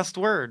wants the last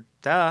word.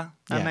 Duh.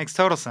 That makes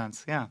total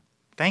sense, yeah.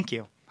 Thank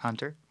you,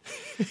 Hunter.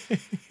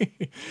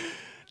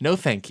 No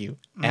thank you,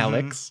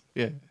 Alex.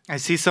 Yeah. I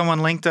see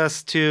someone linked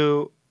us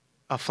to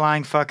a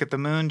flying fuck at the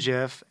moon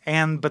gif,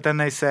 but then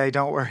they say,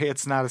 don't worry,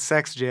 it's not a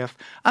sex gif.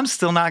 I'm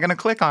still not going to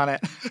click on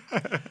it.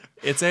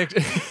 It's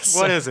actually...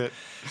 What is it?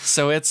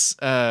 So it's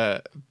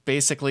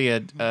basically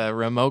a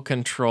remote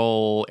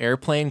control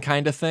airplane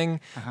kind of thing,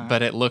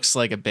 but it looks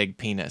like a big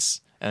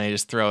penis, and they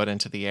just throw it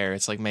into the air.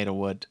 It's like made of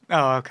wood.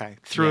 Oh, okay.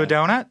 Through a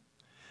donut?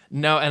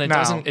 No, and it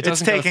doesn't. It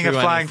doesn't. It's taking go through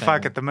a flying anything.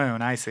 fuck at the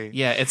moon. I see.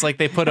 Yeah, it's like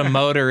they put a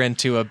motor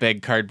into a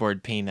big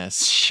cardboard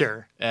penis.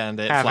 Sure. And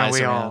it Haven't flies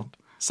we around. all?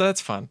 So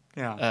that's fun.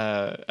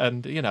 Yeah.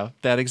 And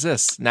that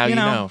exists. Now you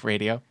know,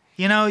 radio.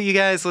 You know, you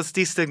guys, let's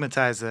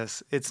destigmatize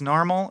this. It's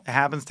normal. It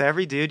happens to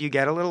every dude. You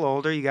get a little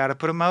older, you got to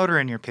put a motor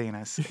in your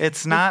penis.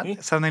 It's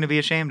not something to be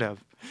ashamed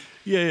of.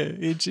 Yeah,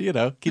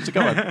 it keeps it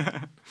going.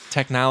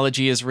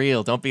 Technology is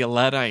real. Don't be a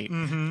Luddite.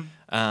 Mm-hmm.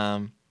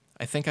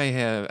 I think I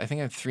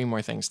have 3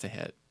 more things to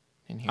hit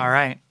in here. All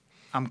right.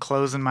 I'm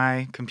closing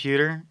my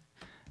computer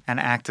and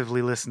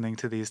actively listening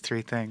to these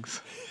 3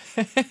 things.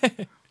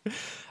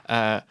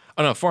 4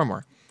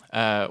 more.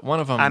 One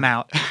of them... I'm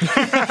out.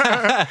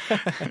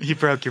 You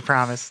broke your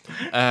promise.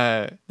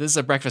 This is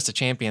a Breakfast of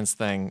Champions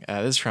thing.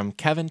 This is from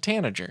Kevin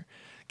Tanager.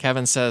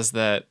 Kevin says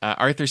that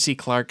Arthur C.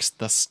 Clarke's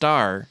The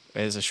Star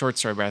is a short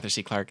story by Arthur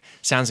C. Clarke.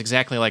 Sounds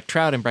exactly like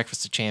Trout in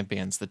Breakfast of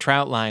Champions. The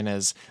Trout line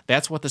is,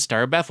 that's what the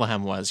Star of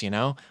Bethlehem was,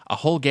 a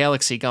whole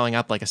galaxy going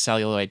up like a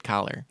celluloid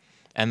collar.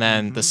 And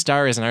then The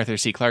Star is an Arthur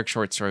C. Clarke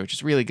short story, which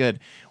is really good,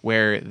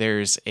 where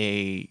there's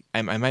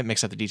I might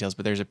mix up the details,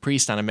 but there's a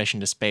priest on a mission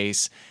to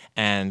space,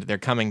 and they're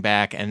coming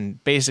back,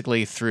 and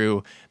basically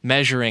through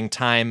measuring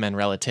time and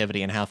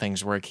relativity and how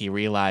things work, he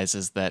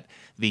realizes that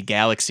the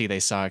galaxy they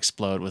saw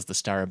explode was the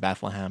Star of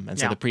Bethlehem. And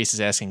so the priest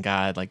is asking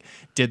God, like,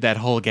 did that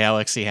whole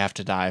galaxy have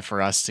to die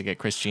for us to get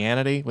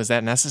Christianity? Was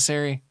that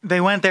necessary?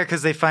 They went there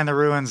because they find the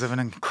ruins of an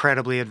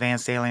incredibly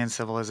advanced alien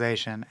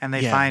civilization, and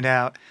they find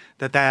out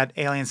that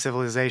alien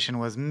civilization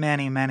was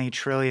many, many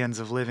trillions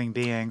of living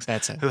beings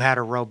who had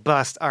a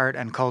robust art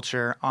and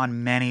culture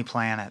on many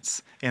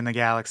planets in the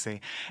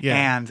galaxy.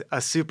 Yeah. And a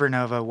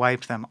supernova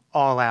wiped them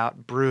all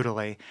out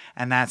brutally,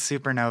 and that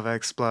supernova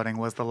exploding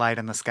was the light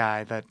in the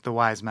sky that the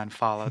wise men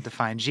followed to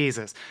find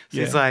Jesus. So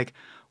he's like,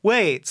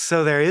 wait,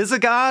 so there is a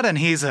God and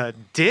he's a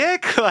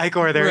dick?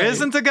 Or there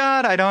isn't a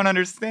God? I don't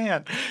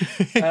understand.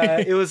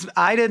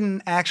 I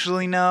didn't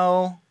actually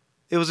know.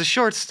 It was a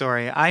short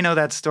story. I know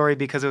that story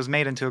because it was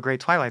made into a great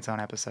Twilight Zone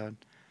episode.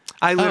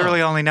 I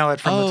literally only know it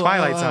from the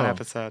Twilight Zone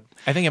episode.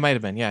 I think it might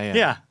have been.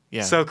 Yeah.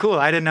 So cool.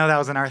 I didn't know that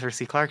was an Arthur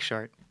C. Clarke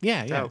short.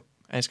 Yeah.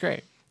 That's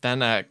great.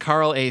 Then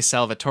Carl A.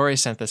 Salvatore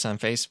sent us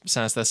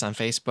this on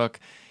Facebook.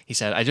 He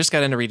said, I just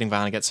got into reading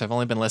Vonnegut, so I've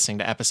only been listening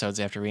to episodes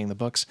after reading the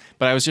books,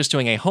 but I was just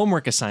doing a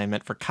homework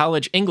assignment for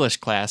college English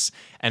class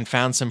and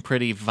found some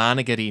pretty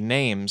Vonnegut-y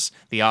names,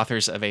 the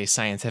authors of a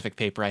scientific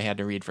paper I had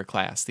to read for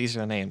class. These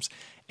are the names.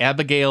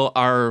 Abigail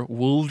R.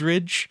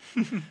 Wooldridge,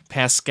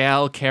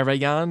 Pascal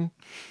Carayan,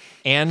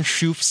 Anne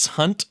Schuf's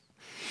Hunt,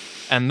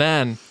 and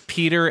then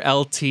Peter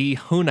L.T.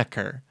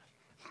 Hoenecker.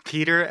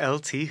 Peter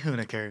L.T.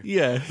 Hoenecker.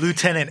 Yeah.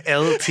 Lieutenant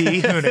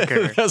L.T.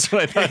 Hoenecker. That's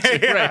what I thought.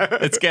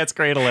 Right. It's Cat's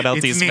Cradle at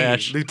L.T. It's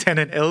Smash. Me,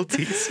 Lieutenant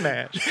L.T.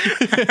 Smash.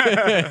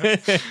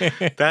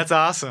 That's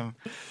awesome.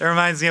 It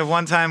reminds me of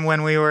one time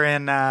when we were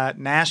in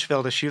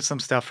Nashville to shoot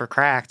some stuff for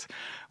Cracked.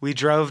 We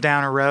drove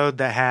down a road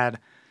that had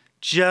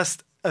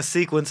just a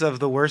sequence of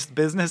the worst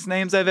business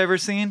names I've ever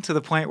seen, to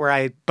the point where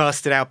I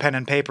busted out pen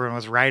and paper and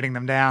was writing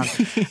them down.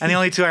 And the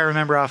only 2 I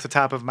remember off the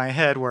top of my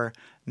head were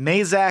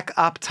Mazak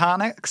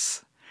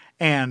Optonics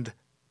and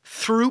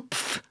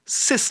Throopf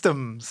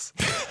Systems.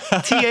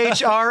 THROOPF.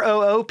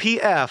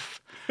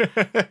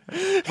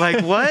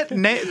 Like, what?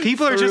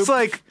 People are just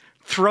like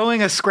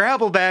throwing a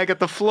Scrabble bag at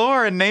the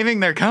floor and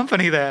naming their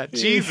company that.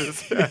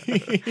 Jesus.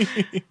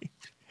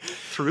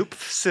 Throop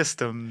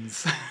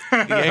Systems.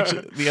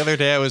 The other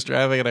day I was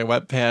driving and I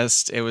went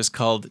past, it was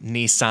called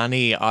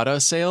Nissani Auto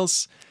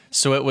Sales.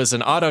 So it was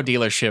an auto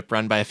dealership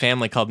run by a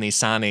family called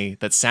Nissani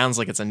that sounds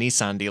like it's a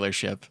Nissan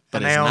dealership,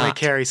 but and it's not. They only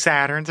carry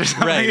Saturns or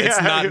something. Right,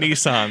 it's not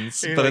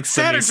Nissans, but it's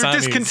Saturns are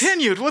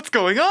discontinued. What's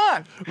going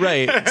on?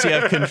 Right, so you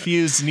have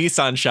confused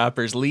Nissan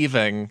shoppers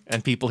leaving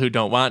and people who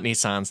don't want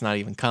Nissans not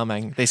even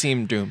coming. They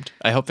seem doomed.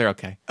 I hope they're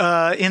okay.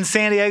 In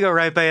San Diego,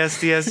 right by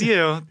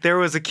SDSU, there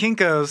was a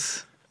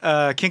Kinko's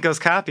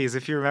Copies,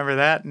 if you remember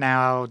that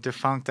now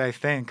defunct, I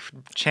think,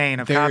 chain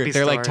of copy stores.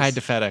 They're like tied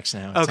to FedEx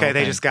now. Okay,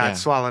 they just got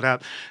swallowed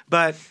up.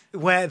 But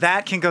when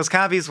that Kinko's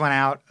Copies went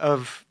out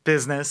of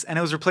business and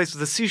it was replaced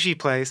with a sushi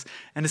place,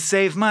 and to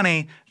save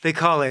money, they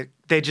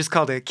they just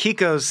called it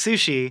Kiko's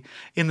Sushi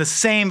in the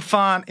same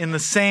font, in the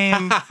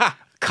same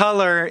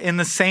color, in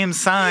the same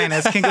sign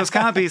as Kinko's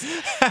Copies.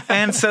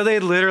 And so they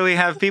literally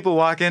have people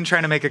walk in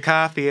trying to make a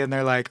coffee, and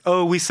they're like,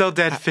 "Oh, we sell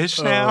dead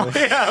fish now."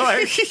 Yeah,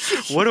 like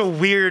what a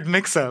weird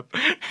mix-up.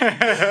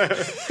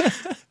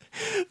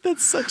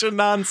 That's such a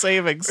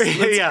non-savings.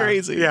 That's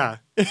crazy. Yeah.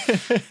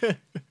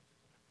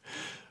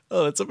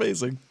 Oh, that's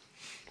amazing.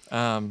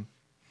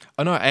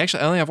 Oh no, I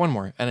only have one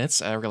more, and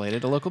it's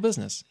related to local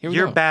business. Here we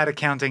You're go. bad at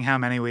counting how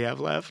many we have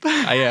left.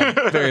 I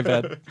am very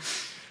bad.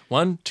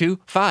 1, 2,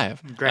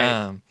 5.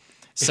 Great.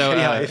 So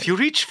if you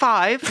reach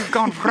 5, you've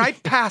gone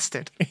right past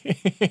it.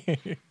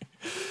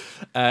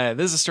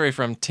 This is a story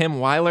from Tim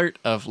Weilert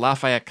of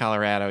Lafayette,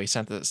 Colorado. He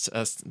sent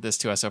this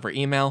to us over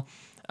email.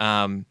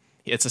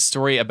 It's a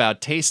story about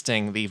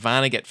tasting the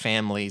Vonnegut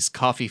family's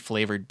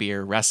coffee-flavored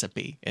beer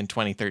recipe in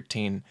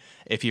 2013.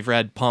 If you've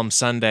read Palm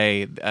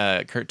Sunday,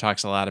 Kurt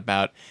talks a lot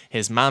about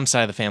his mom's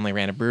side of the family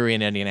ran a brewery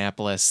in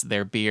Indianapolis.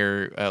 Their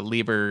beer,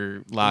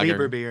 Lieber Lager.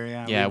 Lieber beer,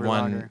 yeah. Lieber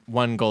Lager.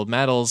 won gold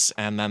medals,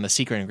 and then the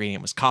secret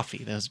ingredient was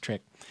coffee. That was a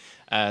trick.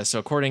 So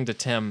according to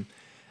Tim,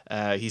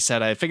 he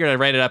said, I figured I'd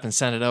write it up and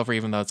send it over,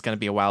 even though it's going to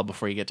be a while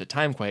before you get to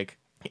Timequake.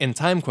 In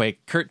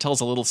Timequake, Kurt tells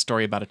a little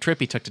story about a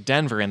trip he took to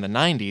Denver in the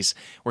 90s,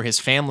 where his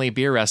family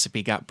beer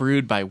recipe got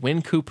brewed by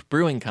Wynkoop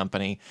Brewing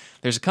Company.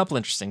 There's a couple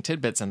interesting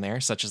tidbits in there,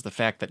 such as the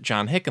fact that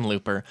John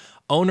Hickenlooper,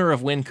 owner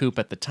of Wynkoop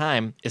at the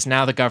time, is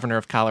now the governor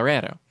of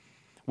Colorado.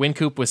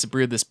 Wynkoop was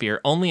brewed this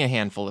beer only a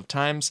handful of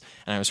times,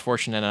 and I was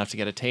fortunate enough to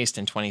get a taste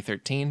in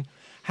 2013.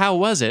 How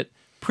was it?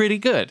 Pretty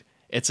good.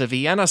 It's a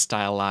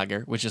Vienna-style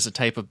lager, which is a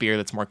type of beer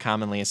that's more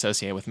commonly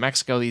associated with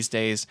Mexico these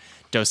days.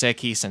 Dos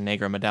Equis and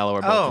Negro Modelo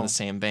are both in the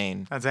same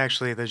vein. That's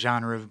actually the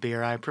genre of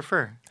beer I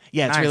prefer.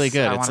 Yeah, it's really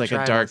good. I It's like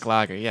a dark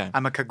lager, yeah.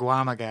 I'm a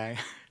Caguama guy.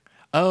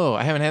 Oh,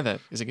 I haven't had that.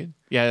 Is it good?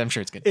 Yeah, I'm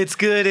sure it's good. It's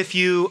good if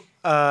you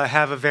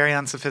have a very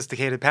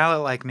unsophisticated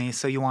palate like me,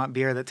 so you want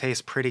beer that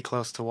tastes pretty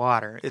close to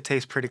water. It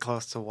tastes pretty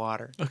close to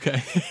water.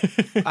 Okay.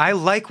 I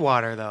like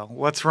water, though.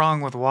 What's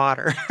wrong with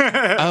water?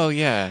 Oh,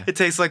 yeah. It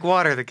tastes like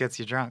water that gets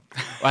you drunk.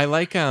 I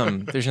like,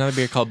 there's another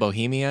beer called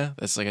Bohemia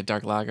that's like a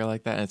dark lager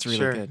like that, and it's really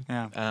good.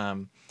 Yeah.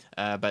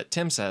 But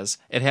Tim says,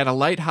 it had a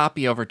light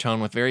hoppy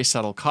overtone with very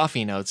subtle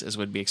coffee notes, as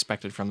would be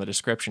expected from the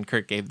description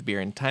Kurt gave the beer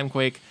in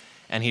Timequake,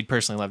 and he'd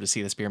personally love to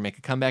see this beer make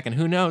a comeback, and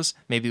who knows,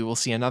 maybe we'll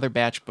see another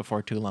batch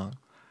before too long.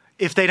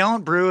 If they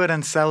don't brew it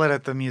and sell it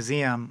at the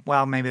museum,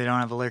 well, maybe they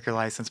don't have a liquor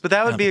license, but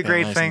that would be a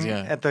great thing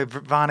at the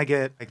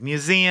Vonnegut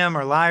museum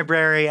or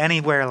library,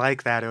 anywhere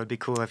like that. It would be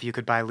cool if you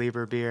could buy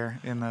Lieber beer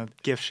in the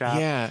gift shop.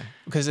 Yeah,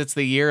 because it's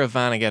the year of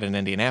Vonnegut in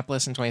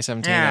Indianapolis in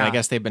 2017, and I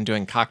guess they've been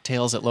doing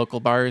cocktails at local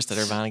bars that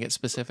are Vonnegut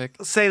specific.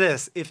 Say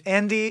this, if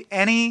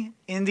any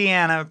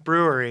Indiana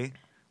brewery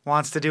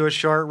wants to do a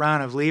short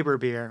run of Lieber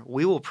beer,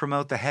 we will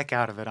promote the heck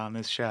out of it on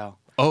this show.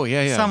 Oh,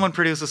 yeah. Someone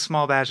produce a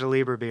small batch of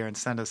Lieber beer and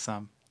send us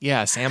some.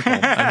 Yeah, sample.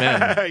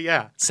 I'm in.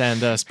 Yeah.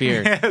 Send us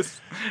beer.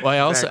 Yes.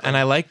 Well,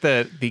 I like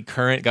that the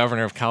current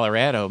governor of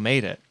Colorado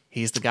made it.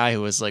 He's the guy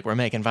who was like, we're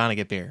making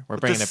Vonnegut beer. We're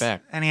bringing it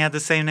back. And he had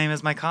the same name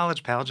as my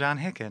college pal, John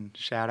Hicken.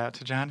 Shout out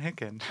to John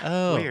Hicken.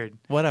 Oh. Weird.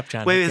 What up,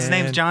 John Wait, Hicken? his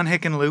name's John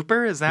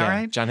Hickenlooper? Is that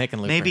right? John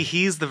Hickenlooper. Maybe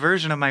he's the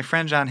version of my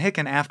friend John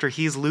Hicken after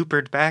he's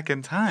loopered back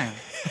in time.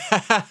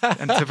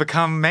 And to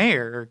become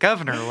mayor or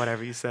governor or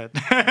whatever you said.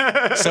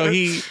 So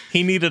he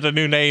needed a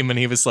new name, and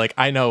he was like,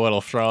 I know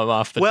what'll throw him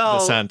off the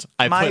scent.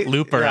 I put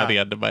Looper on the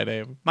end of my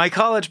name. My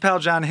college pal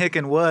John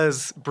Hicken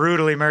was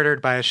brutally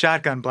murdered by a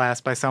shotgun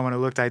blast by someone who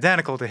looked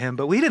identical to him,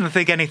 but we didn't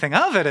think anything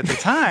of it at the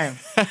time.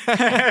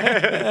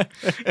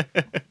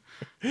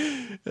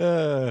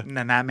 And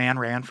then that man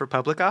ran for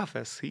public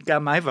office. He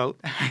got my vote.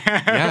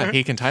 Yeah,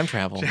 he can time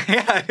travel.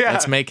 Yeah.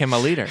 Let's make him a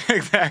leader.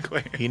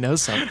 Exactly. He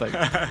knows something.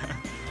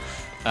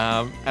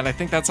 And I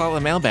think that's all the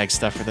mailbag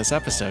stuff for this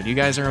episode. You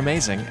guys are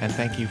amazing, and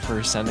thank you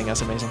for sending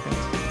us amazing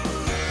things.